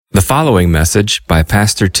The following message by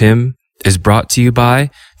Pastor Tim is brought to you by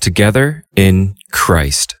Together in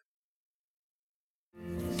Christ.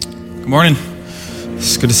 Good morning.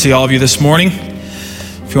 It's good to see all of you this morning.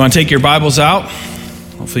 If you want to take your Bibles out,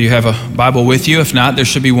 hopefully you have a Bible with you. If not, there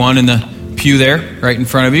should be one in the pew there, right in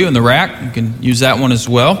front of you in the rack. You can use that one as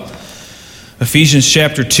well. Ephesians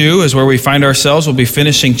chapter 2 is where we find ourselves. We'll be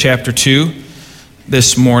finishing chapter 2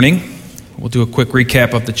 this morning. We'll do a quick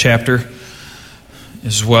recap of the chapter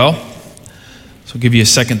as well. So I'll give you a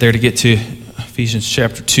second there to get to Ephesians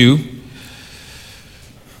chapter 2.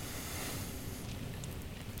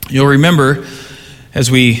 You'll remember as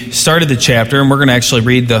we started the chapter, and we're going to actually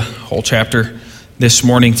read the whole chapter this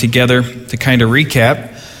morning together to kind of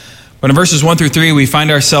recap. But in verses 1 through 3, we find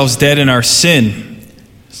ourselves dead in our sin.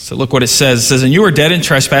 So look what it says. It says, "And you were dead in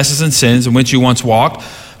trespasses and sins in which you once walked,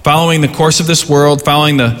 following the course of this world,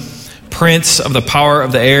 following the prince of the power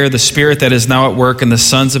of the air, the spirit that is now at work in the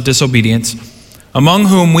sons of disobedience, among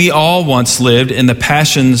whom we all once lived in the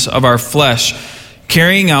passions of our flesh,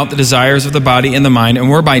 carrying out the desires of the body and the mind, and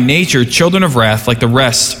were by nature children of wrath like the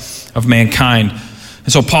rest of mankind."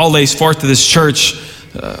 And so Paul lays forth to this church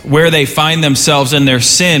where they find themselves in their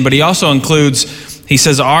sin, but he also includes, he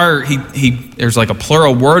says there's like a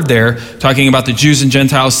plural word there, talking about the Jews and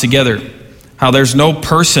Gentiles together. How there's no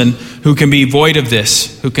person who can be void of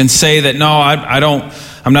this, who can say that, no,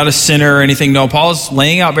 I'm not a sinner or anything. No, Paul is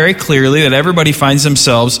laying out very clearly that everybody finds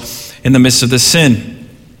themselves in the midst of this sin.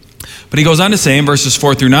 But he goes on to say in verses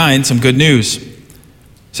 4 through 9, some good news. It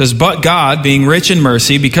says, "But God, being rich in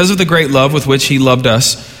mercy, because of the great love with which he loved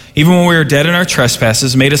us, even when we were dead in our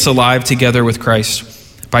trespasses, made us alive together with Christ.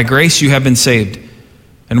 By grace you have been saved,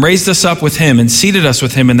 and raised us up with him, and seated us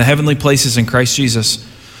with him in the heavenly places in Christ Jesus,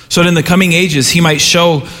 so that in the coming ages he might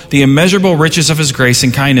show the immeasurable riches of his grace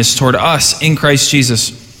and kindness toward us in Christ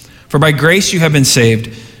Jesus. For by grace you have been saved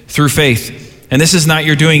through faith. And this is not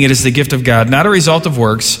your doing, it is the gift of God, not a result of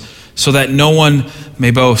works, so that no one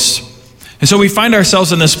may boast." And so we find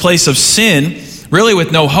ourselves in this place of sin, really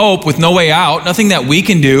with no hope, with no way out, nothing that we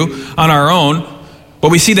can do on our own.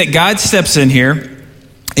 But we see that God steps in here,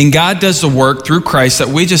 and God does the work through Christ that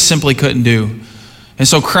we just simply couldn't do. And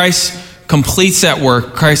so Christ completes that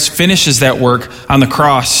work. Christ finishes that work on the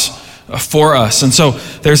cross for us. And so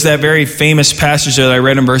there's that very famous passage that I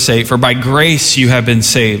read in verse 8, "For by grace you have been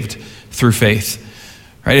saved through faith."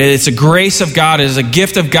 Right? It's a grace of God. It is a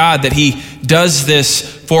gift of God that he does this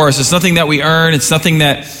for us. It's nothing that we earn. It's nothing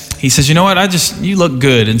that he says, you know what, you look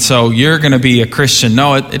good, and so you're going to be a Christian.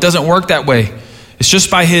 No, it doesn't work that way. It's just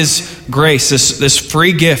by his grace, this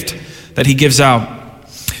free gift that he gives out.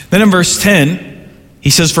 Then in verse 10, he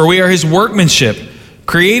says, "For we are his workmanship,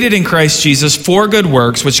 created in Christ Jesus for good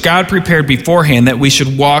works, which God prepared beforehand that we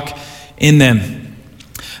should walk in them."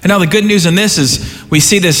 And now the good news in this is we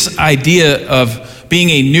see this idea of being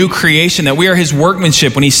a new creation, that we are his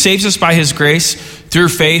workmanship. When he saves us by his grace through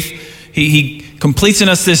faith, he completes in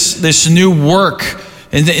us this new work.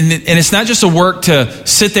 And it's not just a work to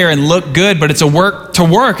sit there and look good, but it's a work to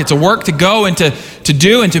work. It's a work to go and to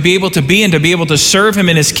do and to be able to be and to be able to serve him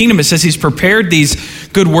in his kingdom. It says he's prepared these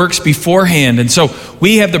good works beforehand. And so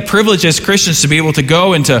we have the privilege as Christians to be able to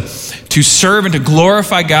go and to serve and to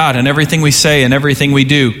glorify God in everything we say and everything we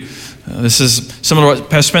do. This is some of what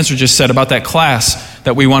Pastor Spencer just said about that class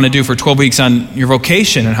that we want to do for 12 weeks on your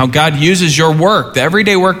vocation, and how God uses your work, the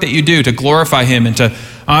everyday work that you do, to glorify him and to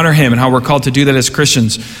honor him, and how we're called to do that as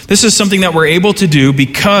Christians. This is something that we're able to do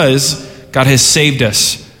because God has saved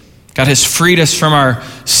us. God has freed us from our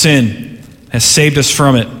sin, has saved us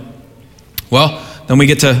from it. Well, then we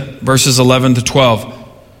get to verses 11 to 12. It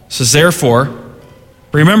says, "Therefore,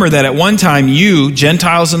 remember that at one time you,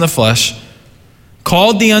 Gentiles in the flesh,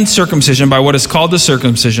 called the uncircumcision by what is called the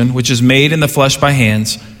circumcision, which is made in the flesh by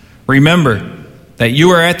hands. Remember that you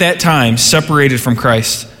were at that time separated from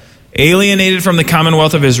Christ, alienated from the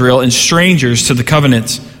commonwealth of Israel, and strangers to the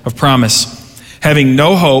covenants of promise, having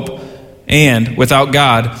no hope and without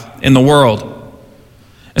God in the world."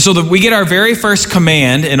 And so we get our very first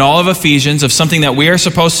command in all of Ephesians of something that we are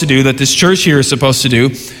supposed to do, that this church here is supposed to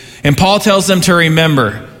do. And Paul tells them to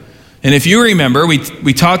remember. And if you remember,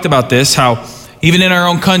 we talked about this, how even in our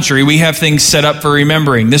own country, we have things set up for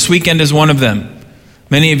remembering. This weekend is one of them.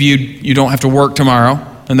 Many of you don't have to work tomorrow.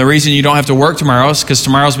 And the reason you don't have to work tomorrow is because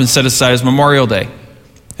tomorrow's been set aside as Memorial Day.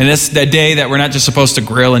 And it's that day that we're not just supposed to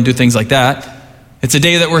grill and do things like that. It's a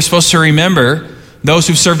day that we're supposed to remember those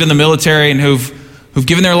who've served in the military and who've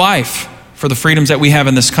given their life for the freedoms that we have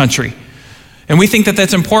in this country. And we think that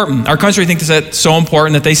that's important. Our country thinks that's so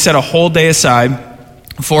important that they set a whole day aside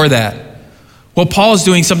for that. Well, Paul is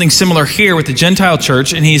doing something similar here with the Gentile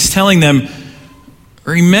church, and he's telling them,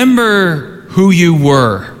 remember who you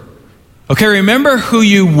were. Okay, remember who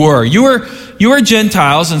you were. You were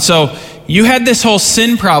Gentiles, and so you had this whole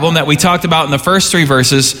sin problem that we talked about in the first 3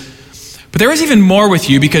 verses. But there was even more with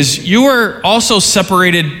you because you were also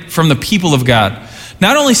separated from the people of God.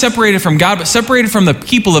 Not only separated from God, but separated from the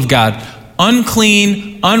people of God.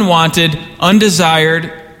 Unclean, unwanted,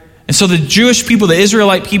 undesired. And so the Jewish people, the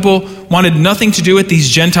Israelite people, wanted nothing to do with these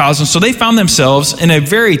Gentiles. And so they found themselves in a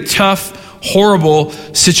very tough, horrible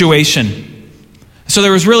situation. So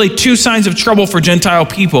there was really 2 signs of trouble for Gentile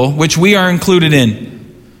people, which we are included in.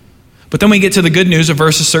 But then we get to the good news of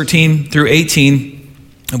verses 13 through 18,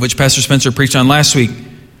 of which Pastor Spencer preached on last week.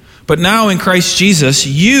 But now in Christ Jesus,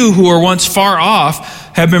 you who were once far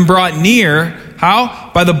off have been brought near.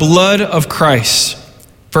 How? By the blood of Christ.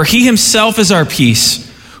 For he himself is our peace,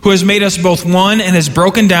 who has made us both one and has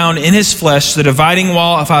broken down in his flesh the dividing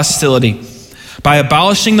wall of hostility, by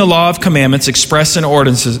abolishing the law of commandments expressed in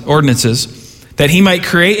ordinances, that he might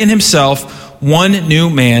create in himself one new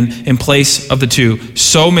man in place of the 2,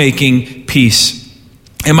 so making peace,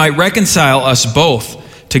 and might reconcile us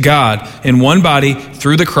both to God in one body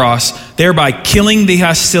through the cross, thereby killing the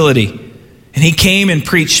hostility. And he came and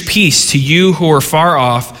preached peace to you who were far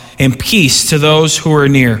off, and peace to those who are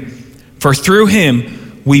near. For through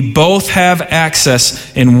him we both have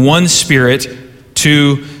access in one Spirit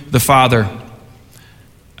to the Father.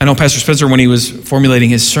 I know Pastor Spencer, when he was formulating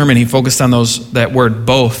his sermon, he focused on that word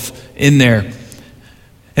both in there. And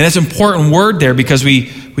that's an important word there because we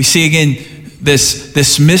see again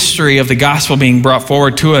this mystery of the gospel being brought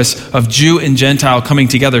forward to us of Jew and Gentile coming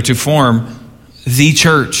together to form the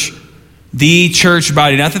church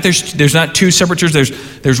body. Not that there's not 2 separate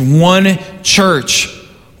churches, there's one church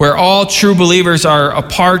where all true believers are a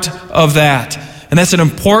part of that. And that's an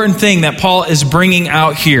important thing that Paul is bringing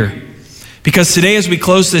out here. Because today as we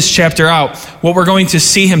close this chapter out, what we're going to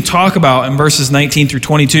see him talk about in verses 19 through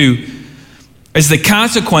 22 is the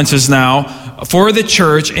consequences now for the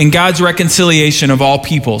church and God's reconciliation of all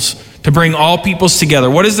peoples, to bring all peoples together.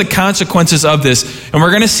 What is the consequences of this? And we're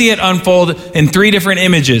going to see it unfold in 3 different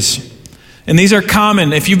images. And these are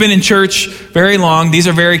common. If you've been in church very long, these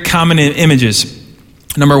are very common images.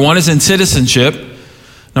 Number 1 is in citizenship.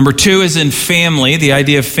 Number 2 is in family, the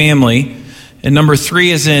idea of family. And number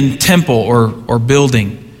 3 is in temple or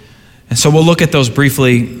building. And so we'll look at those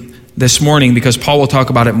briefly this morning because Paul will talk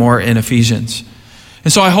about it more in Ephesians.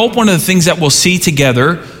 And so I hope one of the things that we'll see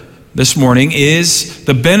together this morning is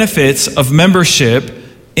the benefits of membership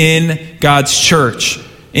in God's church,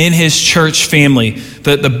 in his church family.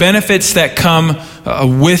 The benefits that come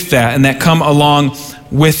with that and that come along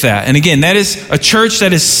with that. And again, that is a church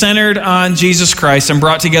that is centered on Jesus Christ and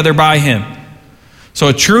brought together by him. So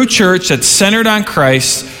a true church that's centered on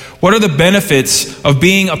Christ, what are the benefits of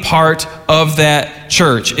being a part of that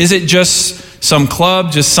church? Is it just some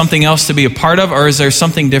club, just something else to be a part of, or is there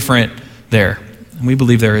something different there? And we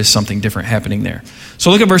believe there is something different happening there.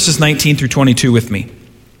 So look at verses 19 through 22 with me.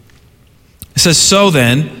 It says, "So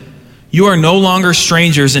then, you are no longer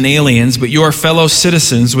strangers and aliens, but you are fellow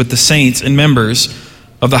citizens with the saints and members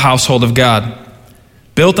of the household of God,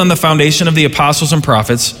 built on the foundation of the apostles and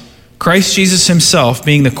prophets, Christ Jesus himself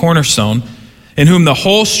being the cornerstone, in whom the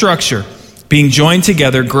whole structure, being joined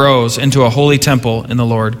together, grows into a holy temple in the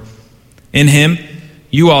Lord. In him,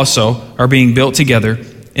 you also are being built together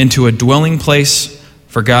into a dwelling place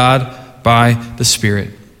for God by the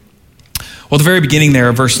Spirit." Well, the very beginning there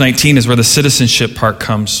of verse 19 is where the citizenship part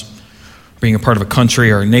comes, being a part of a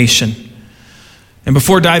country or a nation. And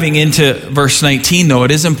before diving into verse 19, though,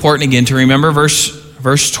 it is important again to remember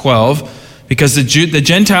verse 12, because the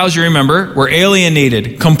Gentiles, you remember, were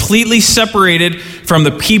alienated, completely separated from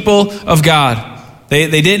the people of God. They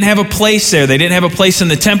didn't have a place there. They didn't have a place in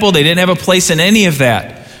the temple. They didn't have a place in any of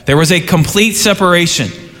that. There was a complete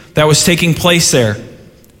separation that was taking place there.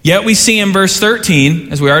 Yet we see in verse 13,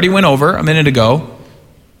 as we already went over a minute ago,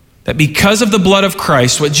 that because of the blood of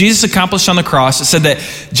Christ, what Jesus accomplished on the cross, it said that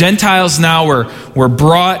Gentiles now were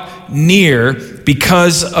brought near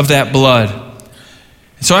because of that blood.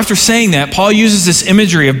 So after saying that, Paul uses this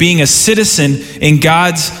imagery of being a citizen in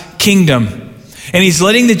God's kingdom. And he's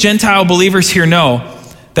letting the Gentile believers here know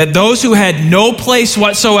that those who had no place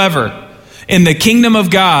whatsoever in the kingdom of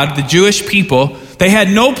God, the Jewish people, they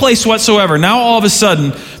had no place whatsoever. Now all of a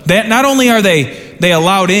sudden, that not only are they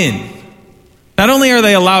allowed in, not only are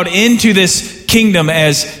they allowed into this kingdom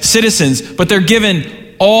as citizens, but they're given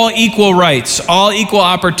all equal rights, all equal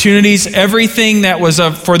opportunities. Everything that was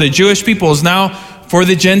for the Jewish people is now for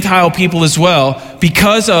the Gentile people as well,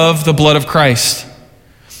 because of the blood of Christ.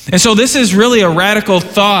 And so this is really a radical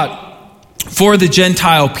thought for the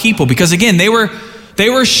Gentile people, because again, they were they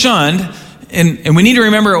were shunned, and we need to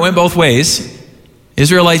remember it went both ways.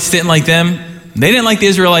 Israelites didn't like them. They didn't like the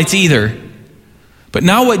Israelites either. But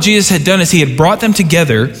now what Jesus had done is he had brought them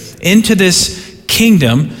together into this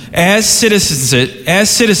kingdom as citizens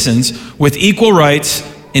with equal rights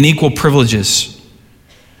and equal privileges.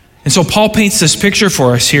 And so Paul paints this picture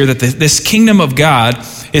for us here that this kingdom of God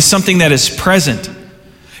is something that is present.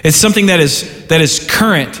 It's something that is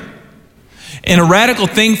current. And a radical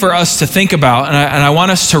thing for us to think about, and I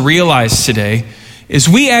want us to realize today, is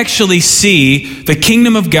we actually see the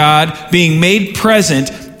kingdom of God being made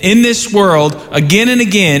present in this world again and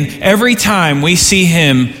again every time we see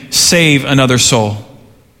him save another soul.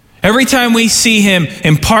 Every time we see him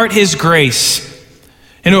impart his grace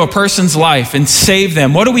into a person's life and save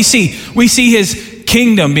them, what do we see? We see his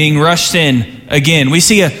kingdom being rushed in again. We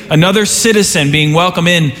see another citizen being welcomed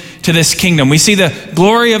in to this kingdom. We see the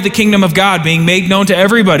glory of the kingdom of God being made known to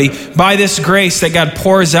everybody by this grace that God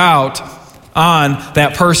pours out on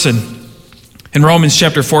that person. In Romans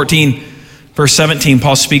chapter 14, verse 17,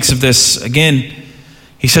 Paul speaks of this again.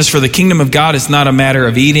 He says, "For the kingdom of God is not a matter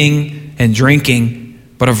of eating and drinking,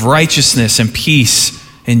 but of righteousness and peace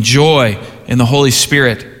and joy in the Holy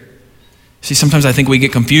Spirit." See, sometimes I think we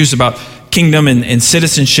get confused about kingdom and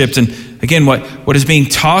citizenship. And again, what is being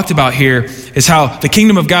talked about here is how the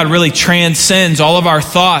kingdom of God really transcends all of our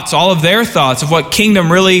thoughts, all of their thoughts of what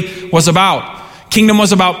kingdom really was about. Kingdom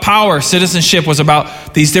was about power. Citizenship was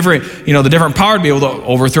about these different, the different power to be able to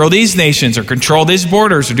overthrow these nations or control these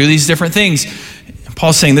borders or do these different things. And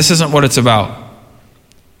Paul's saying this isn't what it's about.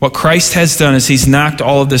 What Christ has done is he's knocked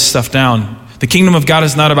all of this stuff down. The kingdom of God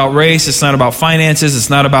is not about race. It's not about finances.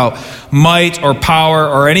 It's not about might or power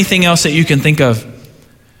or anything else that you can think of.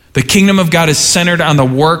 The kingdom of God is centered on the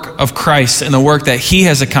work of Christ and the work that he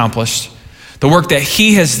has accomplished, the work that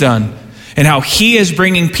he has done, and how he is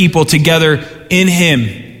bringing people together in him,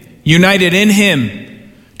 united in him,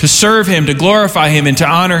 to serve him, to glorify him, and to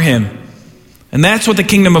honor him. And that's what the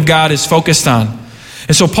kingdom of God is focused on.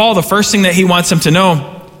 And so Paul, the first thing that he wants them to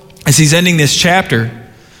know as he's ending this chapter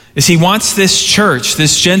is he wants this church,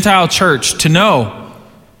 this Gentile church, to know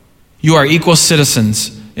you are equal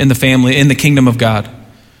citizens in the family, in the kingdom of God.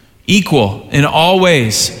 Equal in all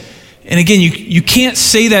ways. And again, you can't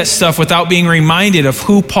say that stuff without being reminded of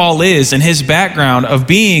who Paul is and his background of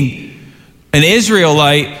being an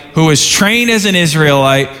Israelite who was trained as an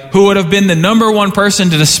Israelite, who would have been the number one person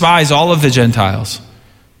to despise all of the Gentiles.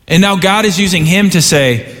 And now God is using him to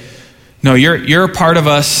say, no, you're a part of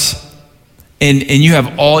us, and you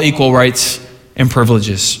have all equal rights and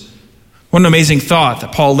privileges. What an amazing thought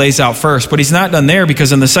that Paul lays out first. But he's not done there,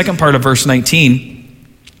 because in the second part of verse 19,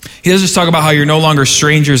 he doesn't just talk about how you're no longer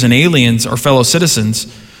strangers and aliens or fellow citizens,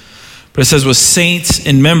 but it says with saints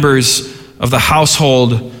and members of the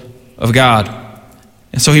household of God.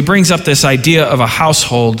 And so he brings up this idea of a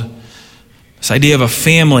household, this idea of a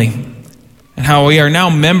family, and how we are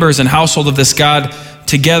now members and household of this God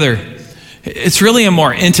together. It's really a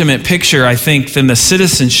more intimate picture, I think, than the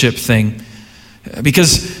citizenship thing,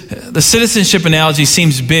 because the citizenship analogy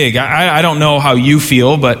seems big. I don't know how you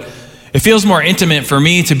feel, but it feels more intimate for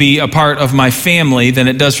me to be a part of my family than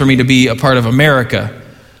it does for me to be a part of America.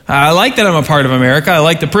 I like that I'm a part of America. I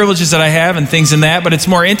like the privileges that I have and things in that, but it's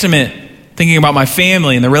more intimate thinking about my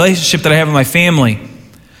family and the relationship that I have with my family.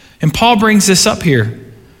 And Paul brings this up here.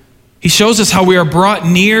 He shows us how we are brought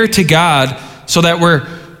near to God so that we're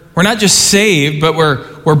not just saved, but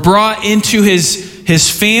we're brought into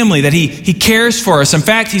his family, that he cares for us. In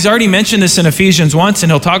fact, he's already mentioned this in Ephesians once,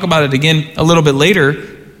 and he'll talk about it again a little bit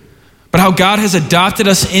later. But how God has adopted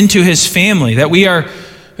us into his family, that we are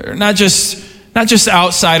not just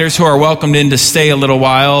outsiders who are welcomed in to stay a little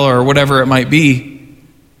while or whatever it might be,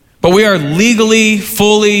 but we are legally,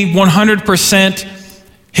 fully, 100%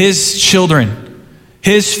 his children,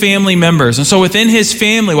 his family members. And so within his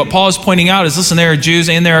family, what Paul is pointing out is, listen, there are Jews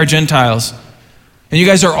and there are Gentiles. And you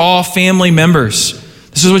guys are all family members.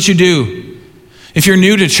 This is what you do. If you're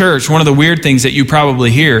new to church, one of the weird things that you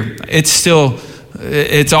probably hear,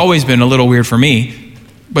 it's always been a little weird for me,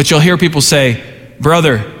 but you'll hear people say,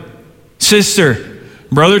 brother, sister,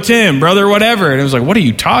 brother Tim, brother whatever. And it was like, what are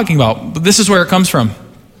you talking about? But this is where it comes from.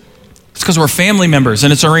 It's because we're family members,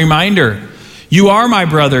 and it's a reminder. You are my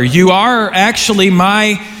brother. You are actually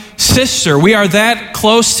my sister. We are that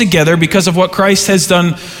close together because of what Christ has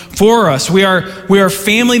done for us. We are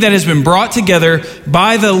family that has been brought together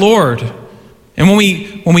by the Lord. And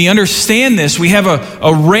when we understand this, we have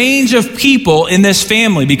a range of people in this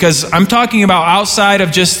family, because I'm talking about outside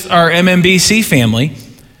of just our MMBC family,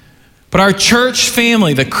 but our church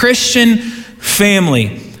family, the Christian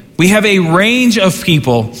family. We have a range of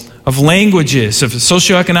people of languages, of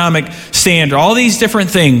socioeconomic standard. All these different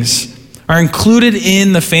things are included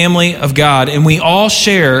in the family of God, and we all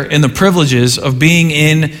share in the privileges of being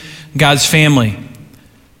in God's family.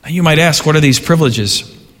 Now, you might ask, what are these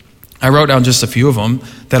privileges? I wrote down just a few of them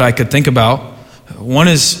that I could think about. One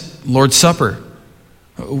is Lord's Supper.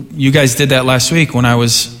 You guys did that last week when I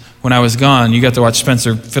was gone. You got to watch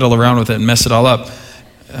Spencer fiddle around with it and mess it all up.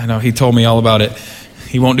 I know he told me all about it.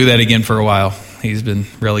 He won't do that again for a while. He's been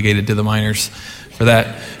relegated to the minors for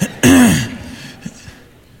that.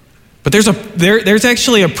 But there's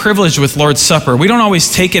actually a privilege with Lord's Supper. We don't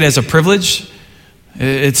always take it as a privilege.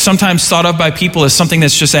 It's sometimes thought of by people as something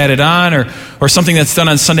that's just added on or something that's done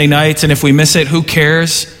on Sunday nights, and if we miss it, who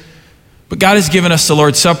cares? But God has given us the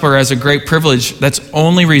Lord's Supper as a great privilege that's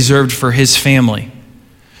only reserved for His family.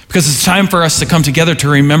 Because it's time for us to come together to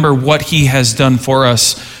remember what He has done for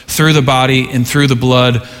us through the body and through the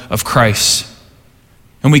blood of Christ.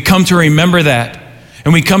 And we come to remember that.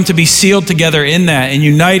 And we come to be sealed together in that and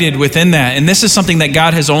united within that. And this is something that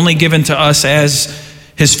God has only given to us as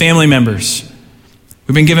His family members.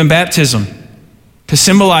 We've been given baptism to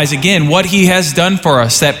symbolize, again, what He has done for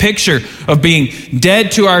us. That picture of being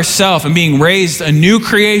dead to ourselves and being raised a new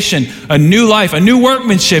creation, a new life, a new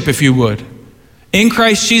workmanship, if you would. In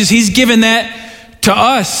Christ Jesus, He's given that to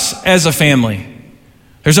us as a family.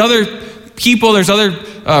 There's other people, there's other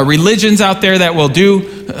religions out there that will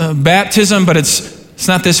do baptism, but it's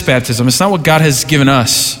not this baptism. It's not what God has given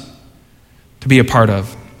us to be a part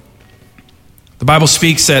of. The Bible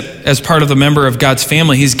speaks that as part of the member of God's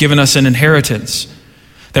family, He's given us an inheritance,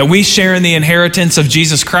 that we share in the inheritance of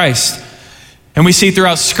Jesus Christ. And we see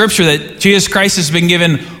throughout Scripture that Jesus Christ has been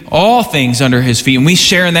given all things under His feet, and we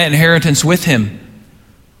share in that inheritance with Him,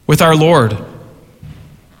 with our Lord.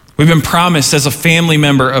 We've been promised as a family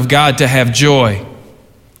member of God to have joy.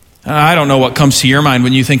 I don't know what comes to your mind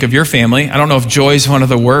when you think of your family. I don't know if joy is one of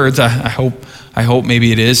the words. I hope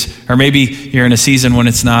maybe it is. Or maybe you're in a season when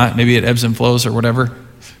it's not. Maybe it ebbs and flows or whatever.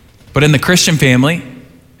 But in the Christian family,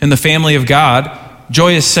 in the family of God,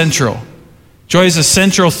 joy is central. Joy is a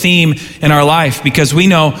central theme in our life because we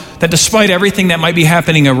know that despite everything that might be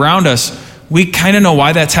happening around us, we kind of know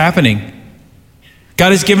why that's happening.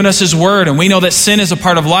 God has given us His word, and we know that sin is a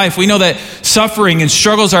part of life. We know that suffering and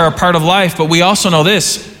struggles are a part of life, but we also know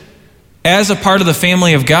this. As a part of the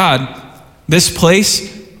family of God, this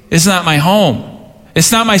place is not my home.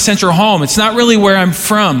 It's not my central home. It's not really where I'm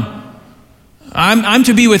from. I'm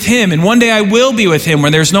to be with Him, and one day I will be with Him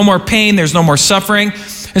where there's no more pain, there's no more suffering.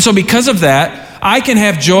 And so because of that, I can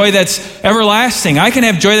have joy that's everlasting. I can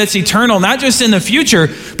have joy that's eternal, not just in the future,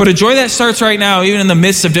 but a joy that starts right now, even in the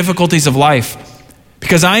midst of difficulties of life.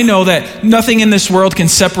 Because I know that nothing in this world can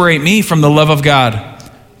separate me from the love of God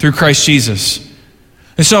through Christ Jesus.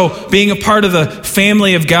 And so being a part of the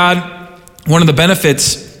family of God, one of the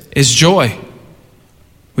benefits is joy.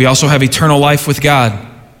 We also have eternal life with God.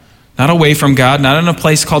 Not away from God, not in a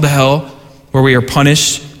place called hell where we are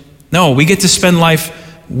punished. No, we get to spend life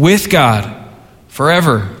with God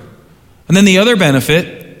forever. And then the other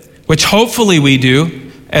benefit, which hopefully we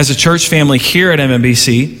do as a church family here at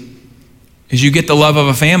MMBC, is you get the love of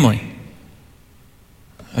a family.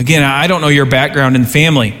 Again, I don't know your background in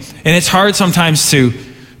family, and it's hard sometimes to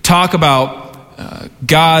talk about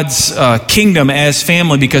God's kingdom as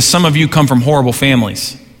family because some of you come from horrible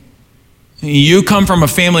families. You come from a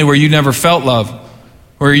family where you never felt love,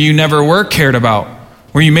 where you never were cared about,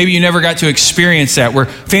 where maybe you never got to experience that, where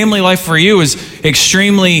family life for you is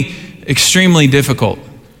extremely, extremely difficult.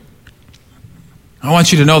 I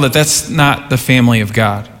want you to know that that's not the family of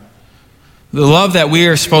God. The love that we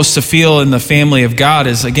are supposed to feel in the family of God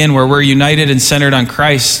is, again, where we're united and centered on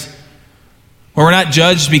Christ, where we're not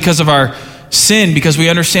judged because of our sin, because we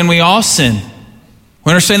understand we all sin.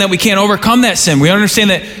 We understand that we can't overcome that sin. We understand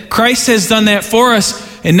that Christ has done that for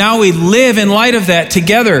us, and now we live in light of that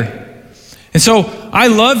together. And so I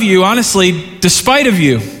love you, honestly, despite of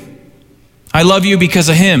you. I love you because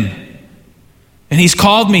of Him. And He's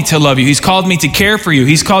called me to love you. He's called me to care for you.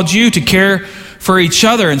 He's called you to care for each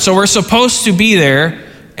other. And so we're supposed to be there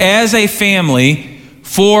as a family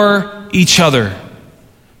for each other.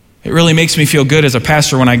 It really makes me feel good as a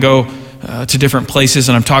pastor when I go to different places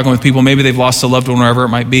and I'm talking with people. Maybe they've lost a loved one, wherever it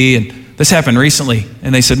might be. And this happened recently.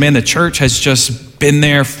 And they said, man, the church has just been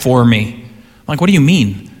there for me. I'm like, what do you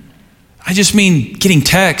mean? I just mean getting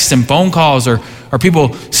texts and phone calls or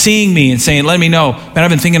people seeing me and saying, let me know, man, I've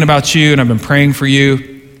been thinking about you and I've been praying for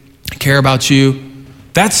you. I care about you.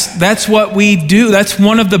 That's what we do. That's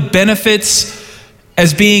one of the benefits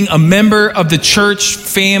as being a member of the church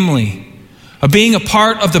family, of being a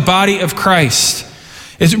part of the body of Christ.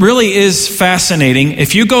 It really is fascinating.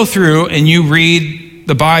 If you go through and you read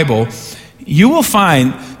the Bible, you will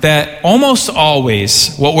find that almost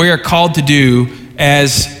always what we are called to do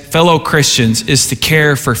as fellow Christians is to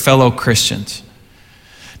care for fellow Christians.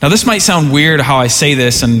 Now, this might sound weird how I say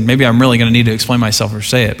this, and maybe I'm really going to need to explain myself or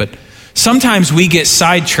say it, but sometimes we get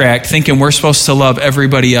sidetracked thinking we're supposed to love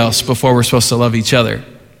everybody else before we're supposed to love each other.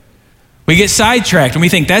 We get sidetracked and we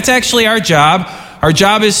think that's actually our job. Our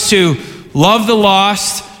job is to love the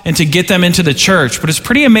lost and to get them into the church. But it's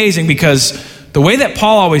pretty amazing because the way that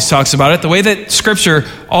Paul always talks about it, the way that Scripture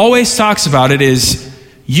always talks about it is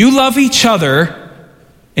you love each other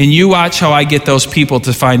and you watch how I get those people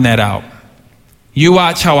to find that out. You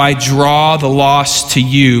watch how I draw the lost to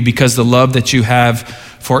you because the love that you have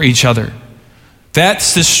for each other.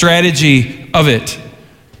 That's the strategy of it.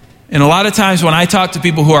 And a lot of times when I talk to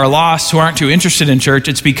people who are lost, who aren't too interested in church,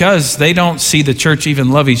 it's because they don't see the church even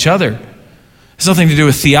love each other. It has nothing to do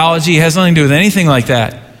with theology. It has nothing to do with anything like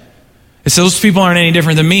that. It's those people aren't any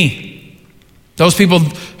different than me. Those people,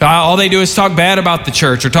 all they do is talk bad about the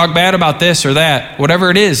church or talk bad about this or that, whatever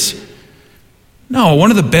it is. No, one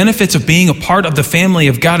of the benefits of being a part of the family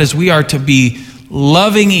of God is we are to be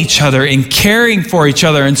loving each other and caring for each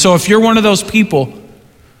other. And so if you're one of those people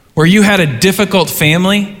where you had a difficult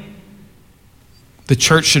family, the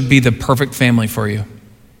church should be the perfect family for you,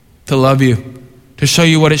 to love you, to show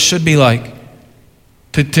you what it should be like,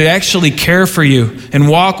 to actually care for you and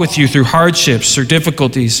walk with you through hardships, through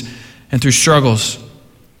difficulties, and through struggles.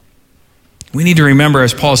 We need to remember,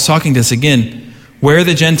 as Paul is talking to us again, where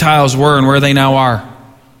the Gentiles were and where they now are.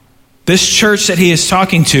 This church that he is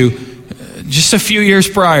talking to just a few years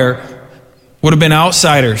prior would have been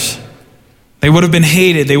outsiders. They would have been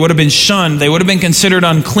hated. They would have been shunned. They would have been considered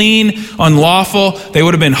unclean, unlawful. They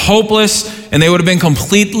would have been hopeless, and they would have been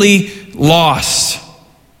completely lost.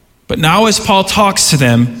 But now as Paul talks to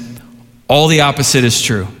them, all the opposite is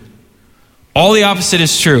true. All the opposite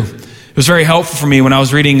is true. It was very helpful for me when I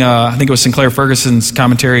was reading, I think it was Sinclair Ferguson's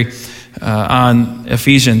commentary on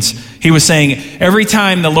Ephesians. He was saying every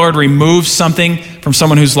time the Lord removes something from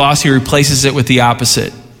someone who's lost, he replaces it with the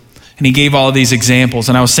opposite. And he gave all of these examples.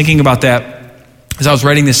 And I was thinking about that as I was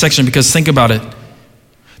writing this section, because think about it.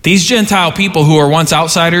 These Gentile people who were once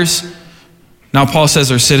outsiders, now Paul says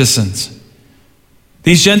they're citizens.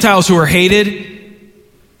 These Gentiles who are hated,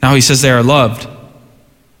 now he says they are loved.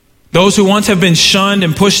 Those who once have been shunned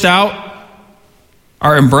and pushed out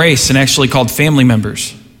are embraced and actually called family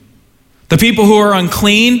members. The people who are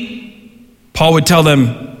unclean, Paul would tell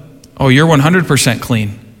them, oh, you're 100%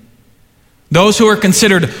 clean. Those who are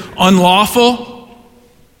considered unlawful,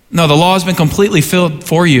 no, the law has been completely filled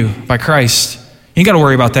for you by Christ. You ain't got to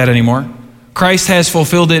worry about that anymore. Christ has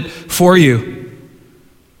fulfilled it for you.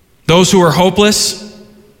 Those who are hopeless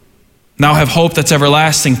now have hope that's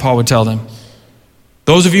everlasting, Paul would tell them.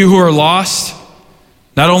 Those of you who are lost,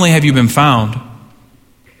 not only have you been found,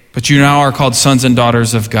 but you now are called sons and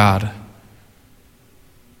daughters of God.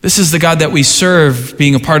 This is the God that we serve,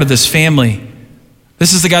 being a part of this family.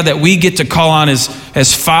 This is the God that we get to call on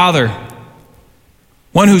as Father.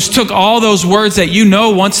 One who's took all those words that you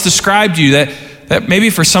know once described you, that maybe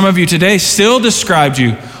for some of you today still described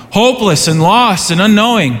you, hopeless and lost and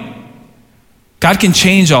unknowing. God can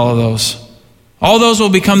change all of those. All those will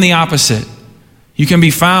become the opposite. You can be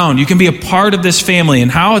found. You can be a part of this family. And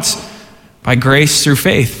how? It's by grace through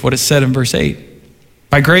faith, what it said in verse 8.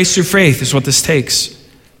 By grace through faith is what this takes.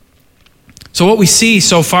 So what we see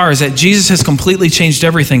so far is that Jesus has completely changed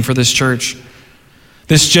everything for this church,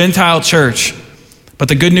 this Gentile church. But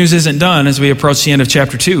the good news isn't done as we approach the end of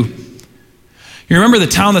chapter 2. You remember the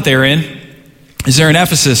town that they're in is they're in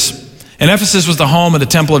Ephesus. And Ephesus was the home of the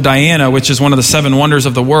Temple of Diana, which is one of the 7 wonders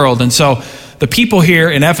of the world. And so the people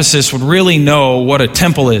here in Ephesus would really know what a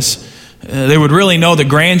temple is. They would really know the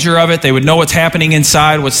grandeur of it. They would know what's happening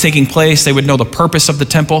inside, what's taking place. They would know the purpose of the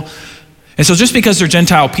temple. And so just because they're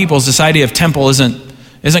Gentile peoples, this idea of temple isn't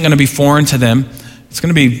going to be foreign to them. It's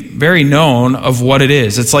going to be very known of what it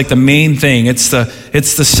is. It's like the main thing. It's the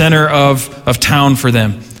center of town for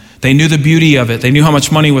them. They knew the beauty of it. They knew how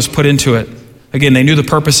much money was put into it. Again, they knew the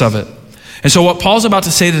purpose of it. And so what Paul's about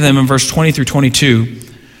to say to them in verse 20 through 22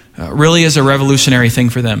 really is a revolutionary thing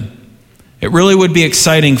for them. It really would be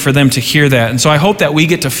exciting for them to hear that. And so I hope that we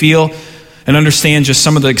get to feel and understand just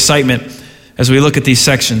some of the excitement as we look at these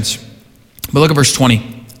sections. But look at verse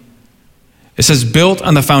 20. It says, built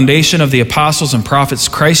on the foundation of the apostles and prophets,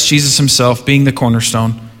 Christ Jesus himself being the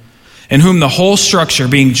cornerstone, in whom the whole structure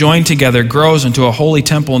being joined together grows into a holy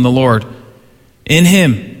temple in the Lord. In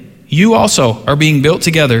him, you also are being built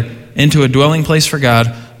together into a dwelling place for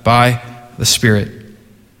God by the Spirit.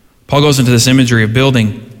 Paul goes into this imagery of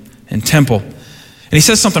building and temple. And he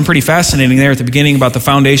says something pretty fascinating there at the beginning about the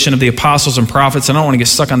foundation of the apostles and prophets. I don't want to get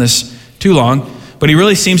stuck on this too long, but he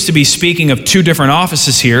really seems to be speaking of two different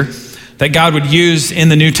offices here that God would use in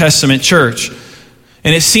the New Testament church.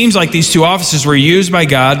 And it seems like these two offices were used by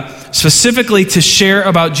God specifically to share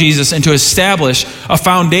about Jesus and to establish a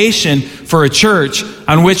foundation for a church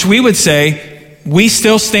on which we would say we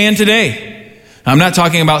still stand today. I'm not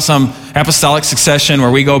talking about some apostolic succession where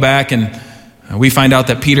we go back and we find out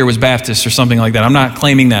that Peter was Baptist or something like that. I'm not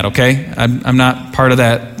claiming that, okay? I'm not part of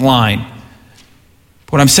that line.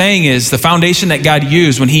 What I'm saying is the foundation that God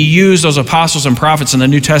used when he used those apostles and prophets in the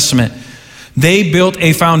New Testament, they built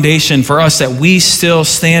a foundation for us that we still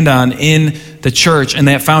stand on in the church. And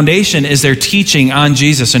that foundation is their teaching on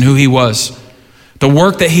Jesus and who he was, the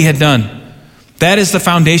work that he had done. That is the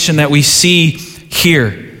foundation that we see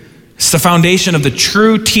here. It's the foundation of the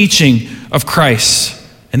true teaching of Christ.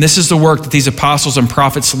 And this is the work that these apostles and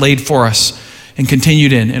prophets laid for us and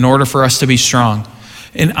continued in order for us to be strong.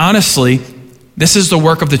 And honestly, this is the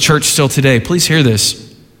work of the church still today. Please hear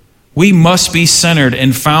this. We must be centered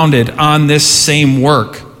and founded on this same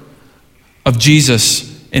work of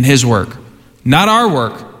Jesus and his work. Not our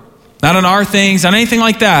work, not on our things, not anything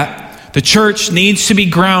like that. The church needs to be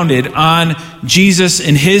grounded on Jesus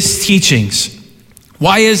and his teachings.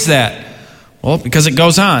 Why is that? Well, because it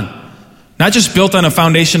goes on. Not just built on a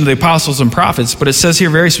foundation of the apostles and prophets, but it says here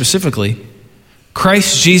very specifically,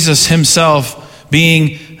 Christ Jesus himself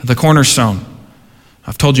being the cornerstone.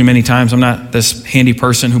 I've told you many times, I'm not this handy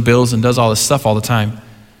person who builds and does all this stuff all the time.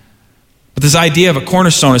 But this idea of a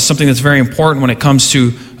cornerstone is something that's very important when it comes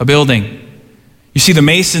to a building. You see, the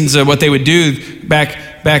masons, what they would do back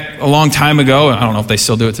a long time ago, I don't know if they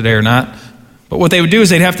still do it today or not, but what they would do is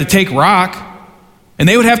they'd have to take rock, and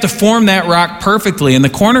they would have to form that rock perfectly. And the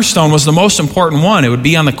cornerstone was the most important one. It would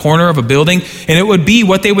be on the corner of a building, and it would be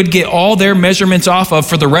what they would get all their measurements off of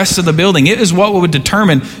for the rest of the building. It is what would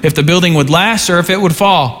determine if the building would last or if it would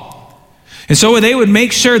fall. And so they would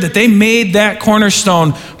make sure that they made that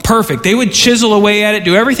cornerstone perfect. They would chisel away at it,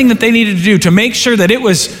 do everything that they needed to do to make sure that it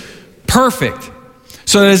was perfect.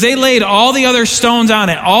 So that as they laid all the other stones on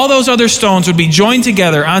it, all those other stones would be joined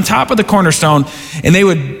together on top of the cornerstone, and they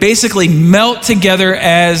would basically melt together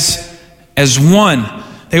as one.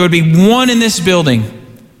 They would be one in this building,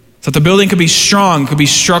 so that the building could be strong, could be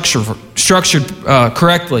structured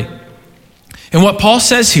correctly. And what Paul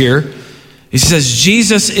says here is he says,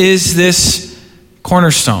 Jesus is this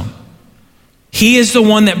cornerstone. He is the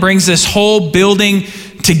one that brings this whole building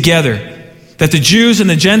together, that the Jews and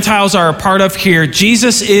the Gentiles are a part of here.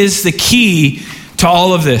 Jesus is the key to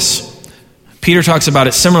all of this. Peter talks about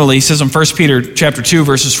it similarly. He says in 1 Peter chapter 2,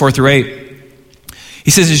 verses 4 through 8,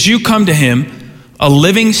 he says, as you come to him, a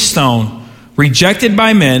living stone, rejected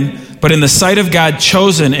by men, but in the sight of God,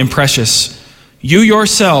 chosen and precious, you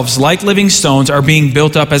yourselves, like living stones, are being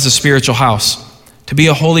built up as a spiritual house, to be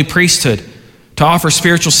a holy priesthood, to offer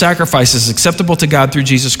spiritual sacrifices acceptable to God through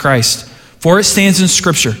Jesus Christ. For it stands in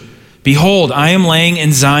Scripture, behold, I am laying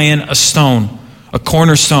in Zion a stone, a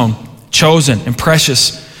cornerstone, chosen and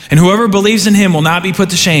precious, and whoever believes in him will not be put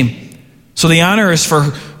to shame. So the honor is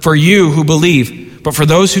for you who believe, but for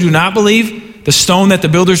those who do not believe, the stone that the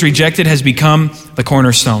builders rejected has become the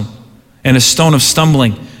cornerstone, and a stone of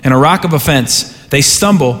stumbling, and a rock of offense. They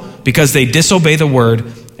stumble because they disobey the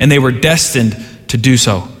word, and they were destined to do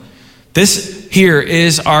so. This here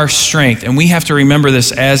is our strength, and we have to remember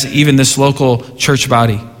this as even this local church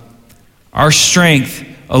body. Our strength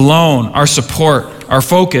alone, our support, our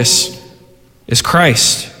focus is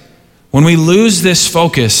Christ. When we lose this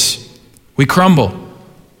focus, we crumble.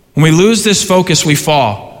 When we lose this focus, we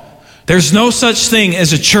fall. There's no such thing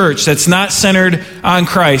as a church that's not centered on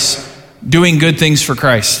Christ, doing good things for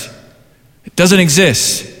Christ. It doesn't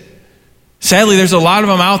exist. Sadly, there's a lot of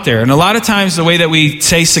them out there. And a lot of times the way that we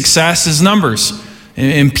say success is numbers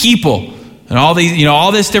and people and all these,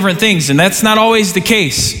 all these different things. And that's not always the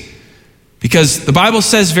case. Because the Bible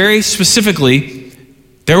says very specifically,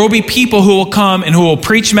 there will be people who will come and who will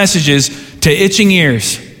preach messages to itching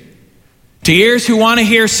ears. To ears who want to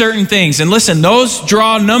hear certain things. And listen, those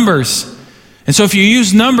draw numbers. And so if you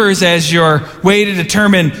use numbers as your way to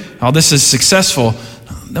determine, oh, this is successful,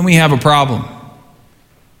 then we have a problem.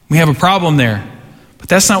 We have a problem there. But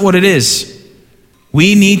that's not what it is.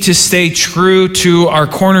 We need to stay true to our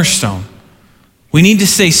cornerstone. We need to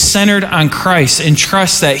stay centered on Christ and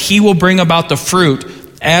trust that he will bring about the fruit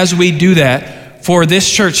as we do that for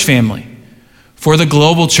this church family, for the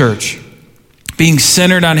global church, being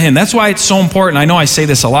centered on him. That's why it's so important. I know I say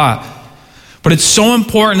this a lot, but it's so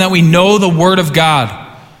important that we know the word of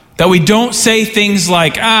God, That we don't say things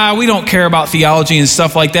like, we don't care about theology and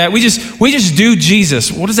stuff like that. We just do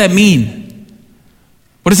Jesus. What does that mean?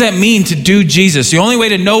 What does that mean to do Jesus? The only way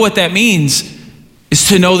to know what that means is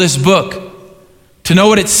to know this book, to know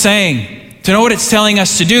what it's saying, to know what it's telling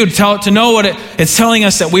us to do, to know what it's telling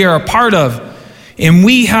us that we are a part of. And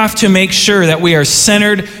we have to make sure that we are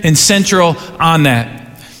centered and central on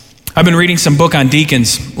that. I've been reading some book on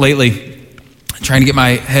deacons lately, trying to get my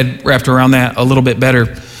head wrapped around that a little bit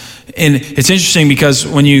better. And it's interesting because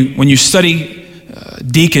when you study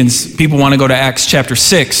deacons, people want to go to Acts chapter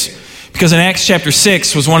 6. Because in Acts chapter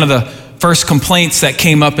 6 was one of the first complaints that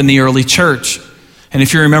came up in the early church. And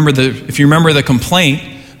if you remember the complaint,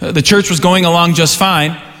 the church was going along just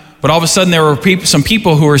fine, but all of a sudden there were some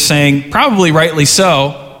people who were saying, probably rightly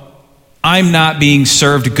so, I'm not being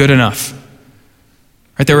served good enough.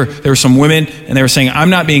 Right? There were some women, and they were saying, I'm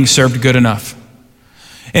not being served good enough.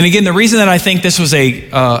 And again, the reason that I think this was a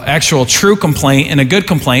actual true complaint and a good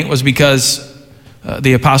complaint was because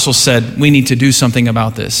the apostles said, we need to do something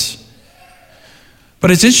about this. But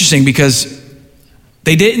it's interesting because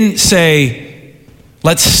they didn't say,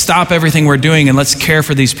 let's stop everything we're doing and let's care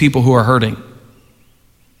for these people who are hurting.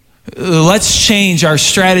 Let's change our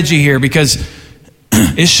strategy here because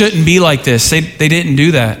it shouldn't be like this. They didn't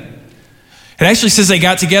do that. It actually says they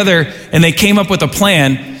got together and they came up with a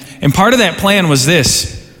plan. And part of that plan was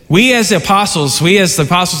this. We as the apostles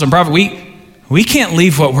and prophets, we can't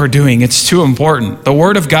leave what we're doing. It's too important. The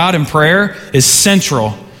word of God and prayer is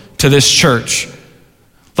central to this church.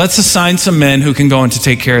 Let's assign some men who can go in to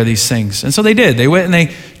take care of these things. And so they did. They went and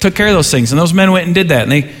they took care of those things. And those men went and did that.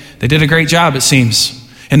 And they did a great job, it seems.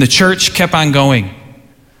 And the church kept on going.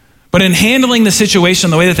 But in handling the situation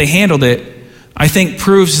the way that they handled it, I think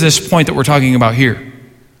proves this point that we're talking about here.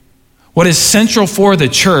 What is central for the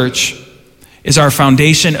church is our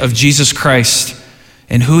foundation of Jesus Christ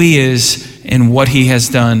and who he is and what he has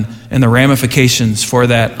done and the ramifications for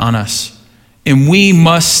that on us. And we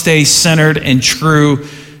must stay centered and true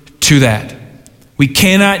to that. We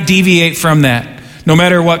cannot deviate from that. No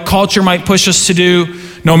matter what culture might push us to do,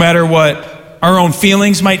 no matter what our own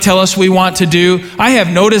feelings might tell us we want to do, I have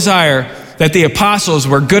no desire that the apostles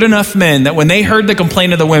were good enough men that when they heard the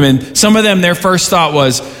complaint of the women, some of them, their first thought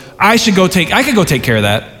was, I could go take care of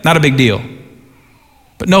that. Not a big deal.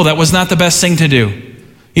 But no, that was not the best thing to do.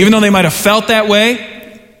 Even though they might have felt that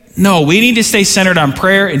way, no, we need to stay centered on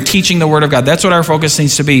prayer and teaching the word of God. That's what our focus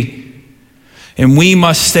needs to be. And we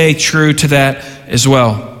must stay true to that as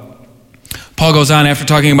well. Paul goes on after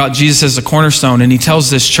talking about Jesus as the cornerstone, and he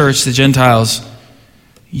tells this church, the Gentiles,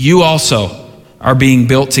 you also are being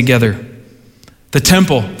built together. The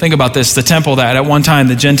temple, think about this, the temple that at one time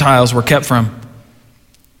the Gentiles were kept from.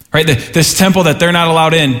 Right? This temple that they're not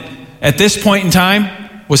allowed in, at this point in time,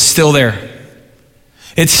 was still there.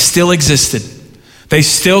 It still existed. They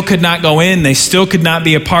still could not go in. They still could not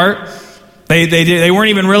be a part. They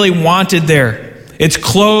weren't even really wanted there. It's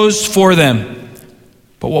closed for them.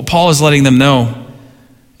 But what Paul is letting them know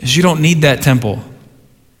is you don't need that temple.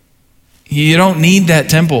 You don't need that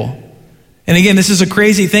temple. And again, this is a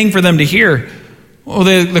crazy thing for them to hear. Well,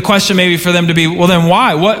 the question maybe for them to be, well, then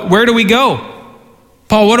why? Where do we go?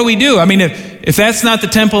 Paul, what do we do? I mean, if that's not the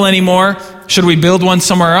temple anymore, should we build one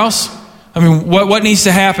somewhere else? I mean, what needs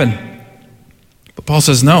to happen? But Paul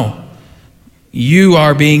says, no. You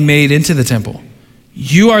are being made into the temple.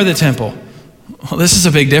 You are the temple. Well, this is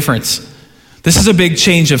a big difference. This is a big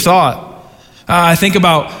change of thought. I think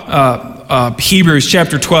about Hebrews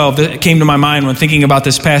chapter 12. That came to my mind when thinking about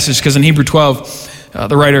this passage, because in Hebrew 12,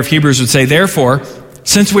 the writer of Hebrews would say, therefore,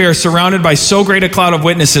 since we are surrounded by so great a cloud of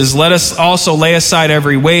witnesses, let us also lay aside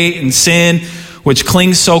every weight and sin which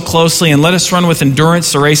clings so closely, and let us run with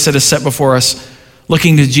endurance the race that is set before us,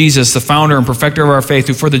 looking to Jesus, the founder and perfecter of our faith,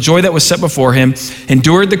 who for the joy that was set before him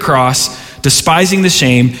endured the cross, despising the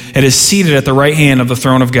shame, and is seated at the right hand of the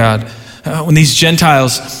throne of God. When these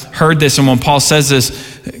Gentiles heard this, and when Paul says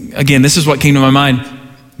this, again, this is what came to my mind.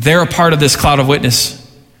 They're a part of this cloud of witness.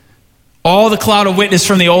 All the cloud of witness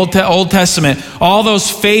from the Old Testament, all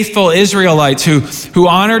those faithful Israelites who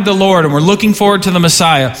honored the Lord and were looking forward to the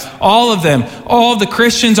Messiah, all of them, all of the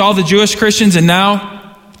Christians, all the Jewish Christians, and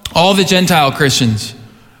now all the Gentile Christians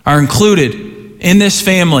are included in this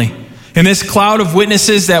family. And this cloud of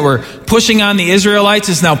witnesses that were pushing on the Israelites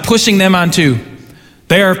is now pushing them on too.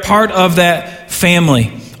 They are part of that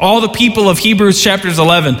family. All the people of Hebrews chapters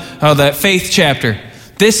 11, that faith chapter,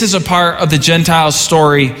 this is a part of the Gentile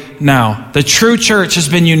story now. The true church has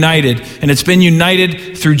been united, and it's been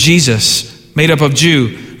united through Jesus, made up of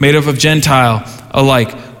Jew, made up of Gentile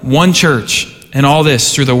alike. One church, and all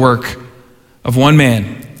this through the work of one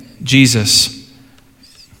man, Jesus.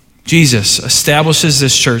 Jesus establishes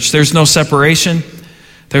this church. There's no separation.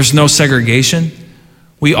 There's no segregation.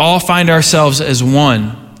 We all find ourselves as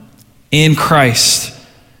one in Christ.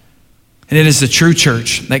 And it is the true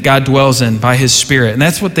church that God dwells in by his Spirit. And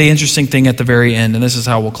that's what the interesting thing at the very end, and this is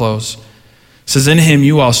how we'll close. It says, in him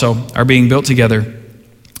you also are being built together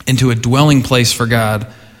into a dwelling place for God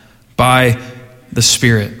by the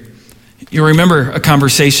Spirit. You remember a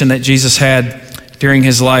conversation that Jesus had during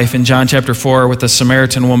his life in John chapter 4 with the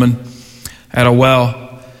Samaritan woman at a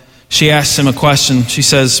well. She asks him a question. She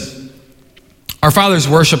says, our fathers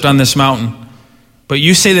worshiped on this mountain, but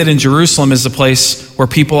you say that in Jerusalem is the place where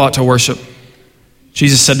people ought to worship.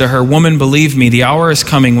 Jesus said to her, woman, believe me, the hour is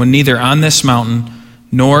coming when neither on this mountain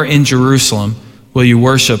nor in Jerusalem will you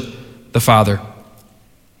worship the Father.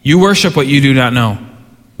 You worship what you do not know.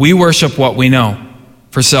 We worship what we know,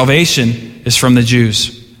 for salvation is from the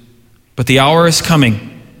Jews. But the hour is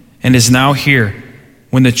coming and is now here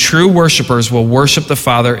when the true worshipers will worship the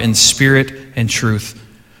Father in spirit and truth.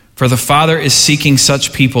 For the Father is seeking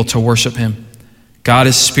such people to worship him. God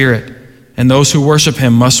is spirit, and those who worship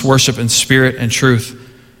him must worship in spirit and truth.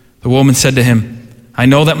 The woman said to him, I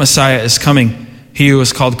know that Messiah is coming, he who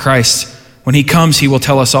is called Christ. When he comes, he will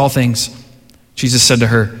tell us all things. Jesus said to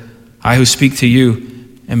her, I who speak to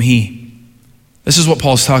you am he. This is what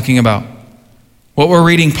Paul's talking about. What we're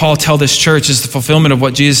reading Paul tell this church is the fulfillment of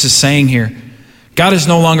what Jesus is saying here. God is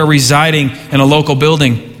no longer residing in a local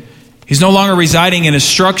building. He's no longer residing in a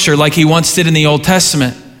structure like he once did in the Old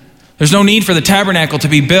Testament. There's no need for the tabernacle to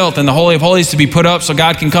be built and the Holy of Holies to be put up so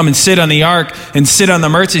God can come and sit on the ark and sit on the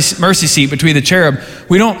mercy seat between the cherub.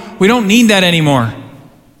 We don't need that anymore.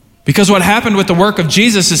 Because what happened with the work of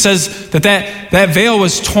Jesus, it says that veil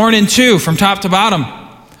was torn in two from top to bottom.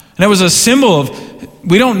 And it was a symbol of,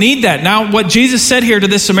 we don't need that. Now, what Jesus said here to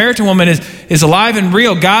this Samaritan woman is alive and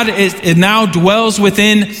real. God it now dwells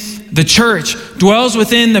within the church, dwells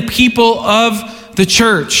within the people of the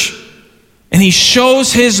church. And he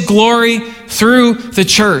shows his glory through the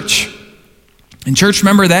church. And church,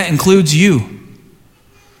 remember, that includes you.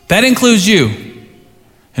 That includes you.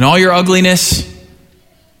 And all your ugliness,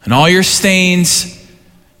 and all your stains,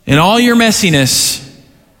 and all your messiness.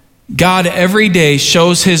 God every day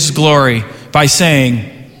shows his glory by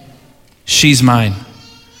saying, she's mine.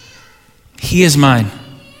 He is mine.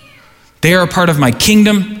 They are a part of my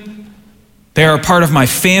kingdom. They are a part of my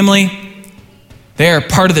family. They are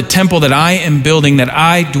part of the temple that I am building, that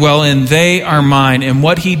I dwell in. They are mine. And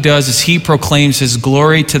what he does is he proclaims his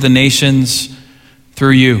glory to the nations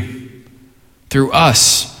through you, through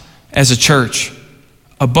us as a church.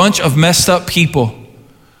 A bunch of messed up people.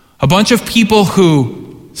 A bunch of people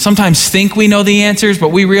who sometimes think we know the answers, but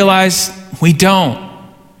we realize we don't.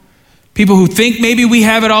 People who think maybe we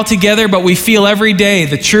have it all together, but we feel every day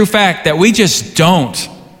the true fact that we just don't.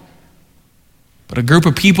 But a group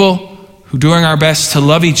of people who are doing our best to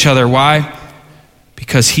love each other. Why?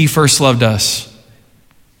 Because he first loved us.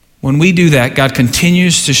 When we do that, God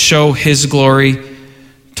continues to show his glory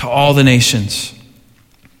to all the nations.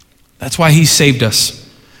 That's why he saved us.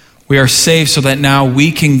 We are saved so that now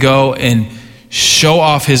we can go and show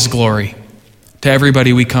off his glory to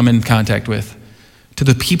everybody we come in contact with, to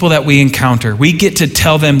the people that we encounter. We get to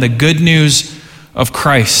tell them the good news of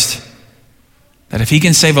Christ, that if he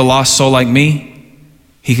can save a lost soul like me,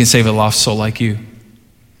 he can save a lost soul like you.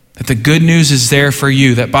 That the good news is there for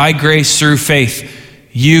you, that by grace through faith,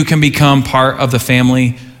 you can become part of the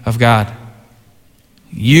family of God.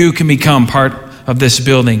 You can become part of this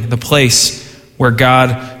building, the place where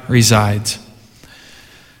God resides.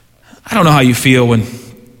 I don't know how you feel when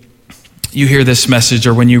you hear this message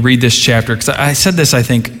or when you read this chapter, because I said this, I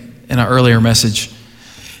think, in an earlier message.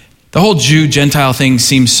 The whole Jew-Gentile thing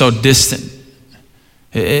seems so distant.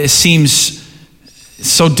 It seems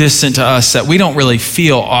so distant to us that we don't really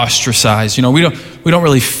feel ostracized. We don't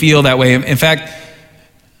really feel that way. In fact,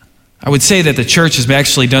 I would say that the church has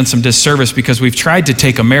actually done some disservice because we've tried to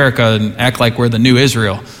take America and act like we're the new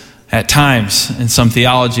Israel at times in some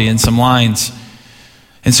theology and some lines.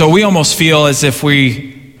 And so we almost feel as if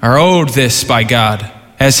we are owed this by God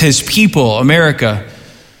as his people, America.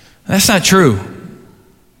 That's not true.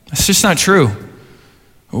 That's just not true.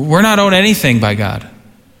 We're not owed anything by God.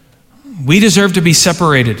 We deserve to be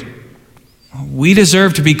separated. We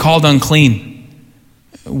deserve to be called unclean.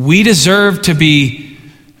 We deserve to be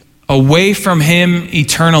away from him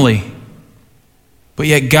eternally. But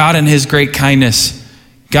yet God in his great kindness,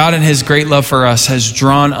 God in his great love for us has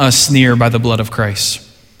drawn us near by the blood of Christ.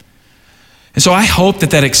 And so I hope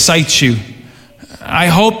that excites you. I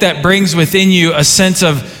hope that brings within you a sense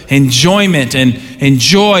of enjoyment and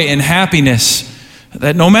joy and happiness.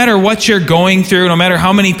 That no matter what you're going through, no matter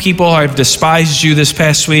how many people have despised you this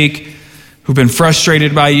past week, who've been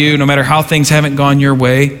frustrated by you, no matter how things haven't gone your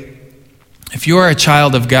way, if you are a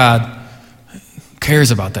child of God, who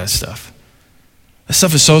cares about that stuff? That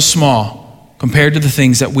stuff is so small compared to the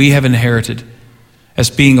things that we have inherited as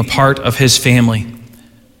being a part of his family,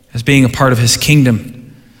 as being a part of his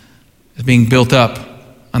kingdom, as being built up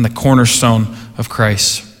on the cornerstone of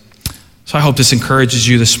Christ. So I hope this encourages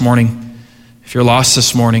you this morning. If you're lost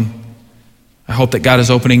this morning, I hope that God is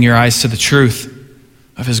opening your eyes to the truth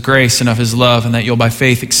of his grace and of his love, and that you'll by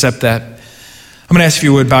faith accept that. I'm going to ask if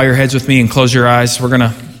you would bow your heads with me and close your eyes. We're going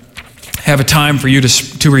to have a time for you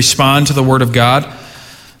to respond to the Word of God.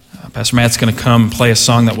 Pastor Matt's going to come play a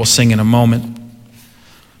song that we'll sing in a moment.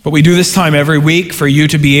 But we do this time every week for you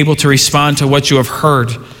to be able to respond to what you have heard.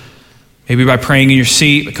 Maybe by praying in your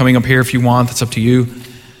seat, but coming up here if you want, that's up to you.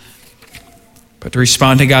 But to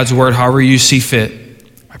respond to God's word however you see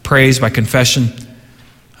fit, by praise, by confession,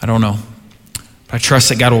 I don't know. But I trust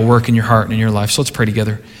that God will work in your heart and in your life. So let's pray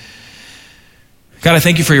together. God, I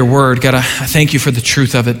thank you for your word. God, I thank you for the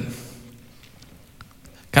truth of it.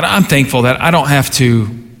 God, I'm thankful that I don't have to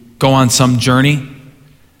go on some journey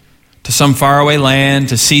to some faraway land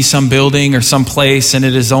to see some building or some place, and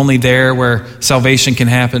it is only there where salvation can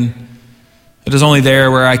happen. It is only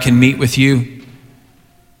there where I can meet with you.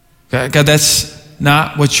 God, that's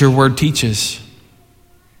not what your word teaches.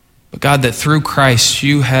 But God, that through Christ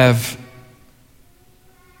you have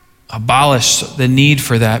abolished the need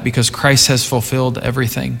for that because Christ has fulfilled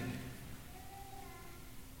everything.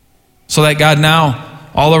 So that God, now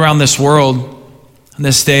all around this world on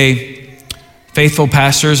this day, faithful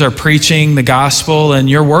pastors are preaching the gospel and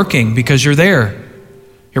you're working because you're there.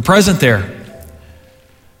 You're present there.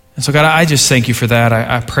 And so God, I just thank you for that.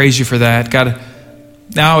 I praise you for that. God,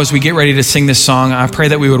 now as we get ready to sing this song, I pray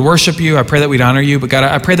that we would worship you. I pray that we'd honor you. But God,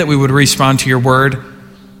 I pray that we would respond to your word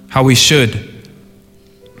how we should.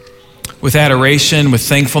 With adoration, with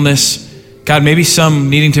thankfulness. God, maybe some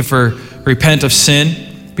needing to repent of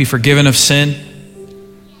sin, be forgiven of sin.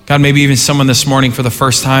 God, maybe even someone this morning for the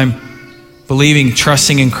first time believing,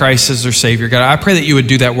 trusting in Christ as their Savior. God, I pray that you would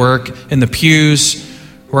do that work in the pews,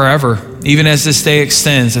 wherever, even as this day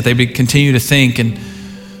extends, that they would continue to think and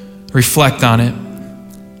reflect on it.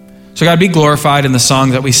 So God, be glorified in the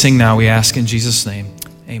song that we sing now, we ask in Jesus' name.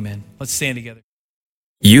 Amen. Let's stand together.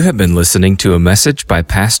 You have been listening to a message by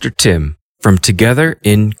Pastor Tim from Together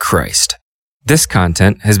in Christ. This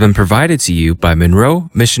content has been provided to you by Monroe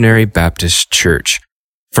Missionary Baptist Church.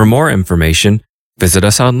 For more information, visit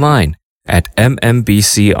us online at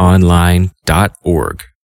mmbconline.org.